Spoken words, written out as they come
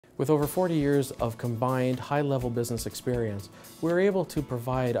With over 40 years of combined high-level business experience, we're able to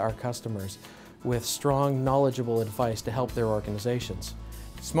provide our customers with strong, knowledgeable advice to help their organizations.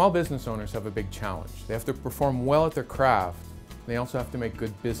 Small business owners have a big challenge. They have to perform well at their craft. They also have to make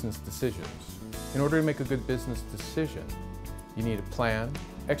good business decisions. In order to make a good business decision, you need a plan,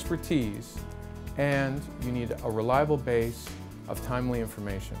 expertise, and you need a reliable base of timely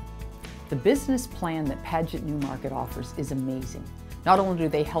information. The business plan that Padgett Newmarket offers is amazing. Not only do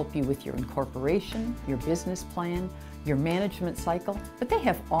they help you with your incorporation, your business plan, your management cycle, but they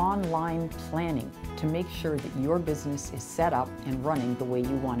have online planning to make sure that your business is set up and running the way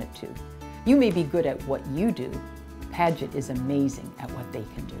you want it to. You may be good at what you do. Padgett is amazing at what they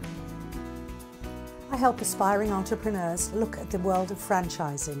can do. I help aspiring entrepreneurs look at the world of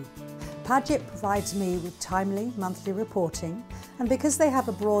franchising. Padgett provides me with timely monthly reporting, and because they have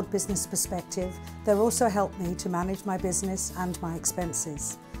a broad business perspective, they'll also help me to manage my business and my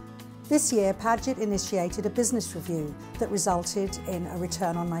expenses. This year, Padgett initiated a business review that resulted in a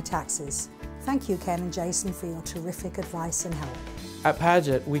return on my taxes. Thank you, Ken and Jason, for your terrific advice and help. At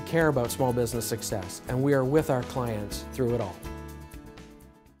Padgett, we care about small business success, and we are with our clients through it all.